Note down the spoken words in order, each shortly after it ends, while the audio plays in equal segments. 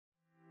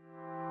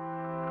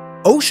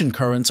Ocean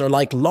currents are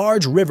like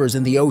large rivers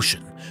in the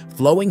ocean,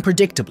 flowing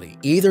predictably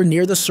either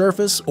near the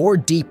surface or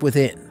deep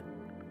within.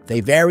 They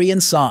vary in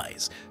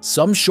size,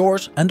 some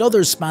short and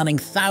others spanning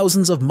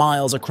thousands of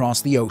miles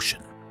across the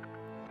ocean.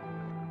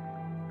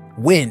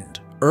 Wind,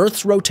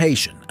 Earth's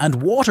rotation,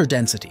 and water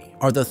density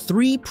are the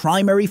three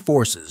primary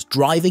forces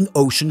driving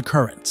ocean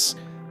currents.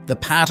 The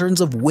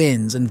patterns of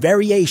winds and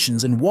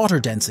variations in water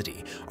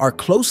density are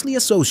closely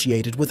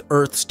associated with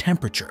Earth's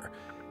temperature.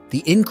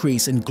 The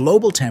increase in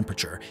global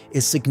temperature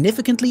is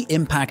significantly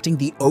impacting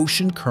the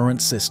ocean current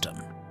system.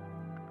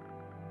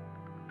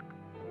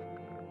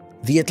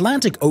 The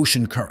Atlantic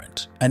Ocean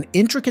Current, an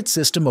intricate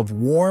system of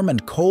warm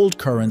and cold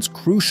currents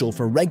crucial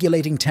for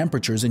regulating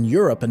temperatures in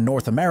Europe and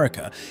North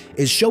America,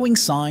 is showing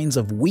signs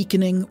of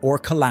weakening or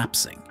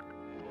collapsing.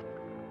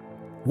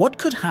 What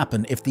could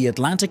happen if the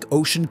Atlantic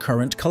Ocean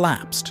Current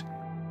collapsed?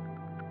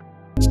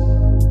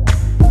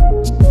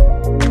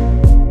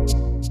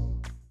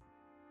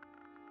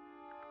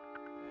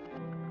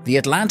 The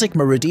Atlantic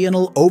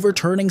Meridional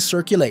Overturning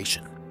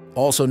Circulation,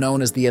 also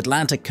known as the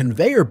Atlantic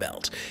Conveyor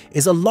Belt,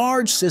 is a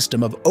large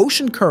system of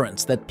ocean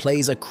currents that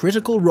plays a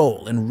critical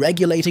role in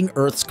regulating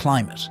Earth's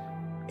climate.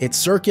 It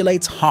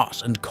circulates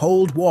hot and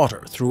cold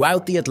water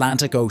throughout the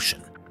Atlantic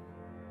Ocean.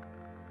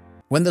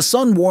 When the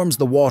sun warms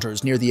the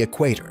waters near the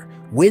equator,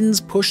 winds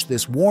push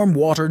this warm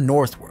water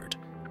northward.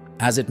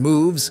 As it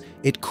moves,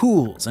 it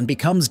cools and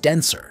becomes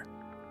denser.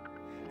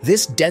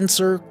 This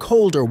denser,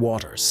 colder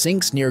water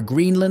sinks near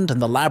Greenland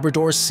and the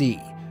Labrador Sea,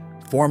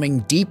 forming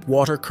deep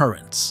water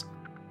currents.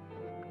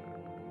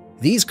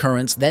 These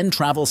currents then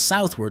travel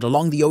southward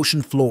along the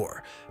ocean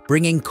floor,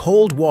 bringing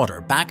cold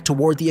water back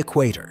toward the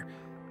equator.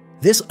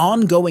 This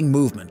ongoing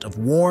movement of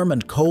warm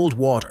and cold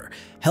water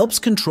helps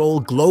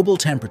control global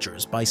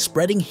temperatures by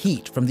spreading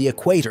heat from the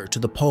equator to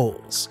the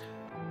poles.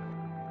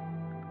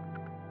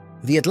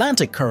 The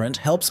Atlantic Current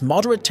helps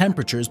moderate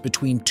temperatures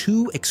between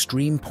two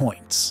extreme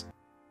points.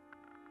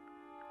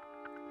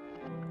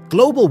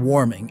 Global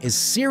warming is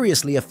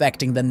seriously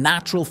affecting the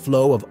natural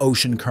flow of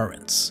ocean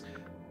currents.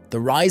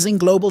 The rising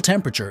global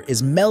temperature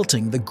is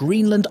melting the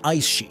Greenland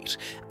ice sheet,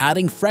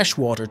 adding fresh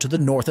water to the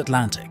North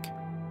Atlantic.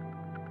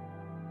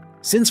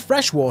 Since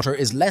fresh water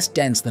is less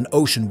dense than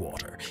ocean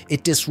water,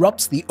 it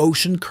disrupts the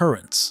ocean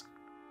currents.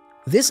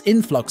 This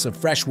influx of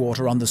fresh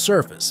water on the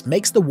surface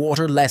makes the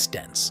water less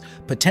dense,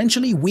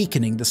 potentially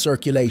weakening the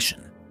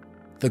circulation.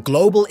 The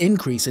global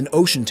increase in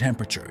ocean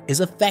temperature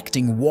is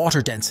affecting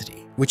water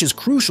density, which is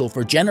crucial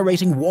for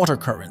generating water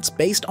currents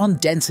based on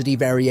density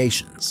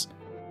variations.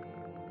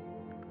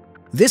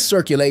 This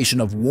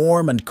circulation of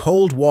warm and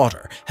cold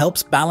water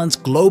helps balance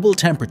global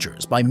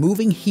temperatures by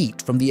moving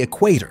heat from the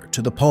equator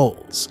to the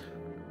poles.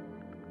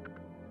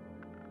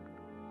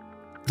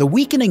 The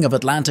weakening of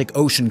Atlantic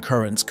Ocean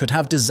currents could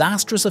have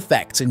disastrous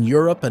effects in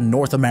Europe and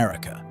North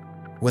America.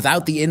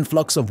 Without the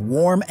influx of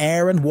warm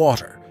air and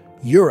water,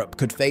 Europe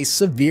could face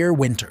severe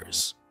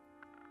winters.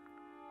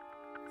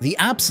 The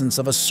absence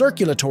of a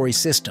circulatory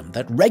system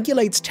that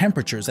regulates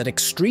temperatures at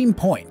extreme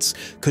points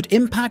could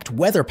impact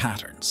weather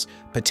patterns,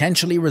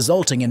 potentially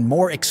resulting in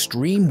more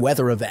extreme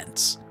weather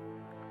events.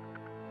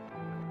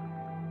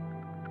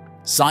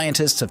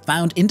 Scientists have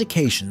found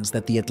indications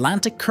that the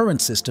Atlantic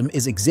current system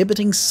is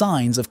exhibiting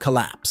signs of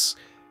collapse.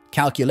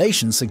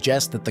 Calculations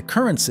suggest that the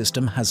current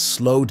system has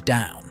slowed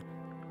down.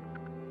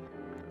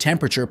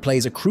 Temperature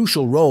plays a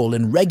crucial role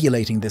in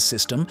regulating this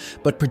system,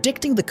 but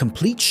predicting the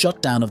complete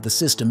shutdown of the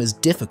system is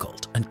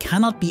difficult and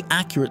cannot be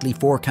accurately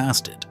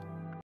forecasted.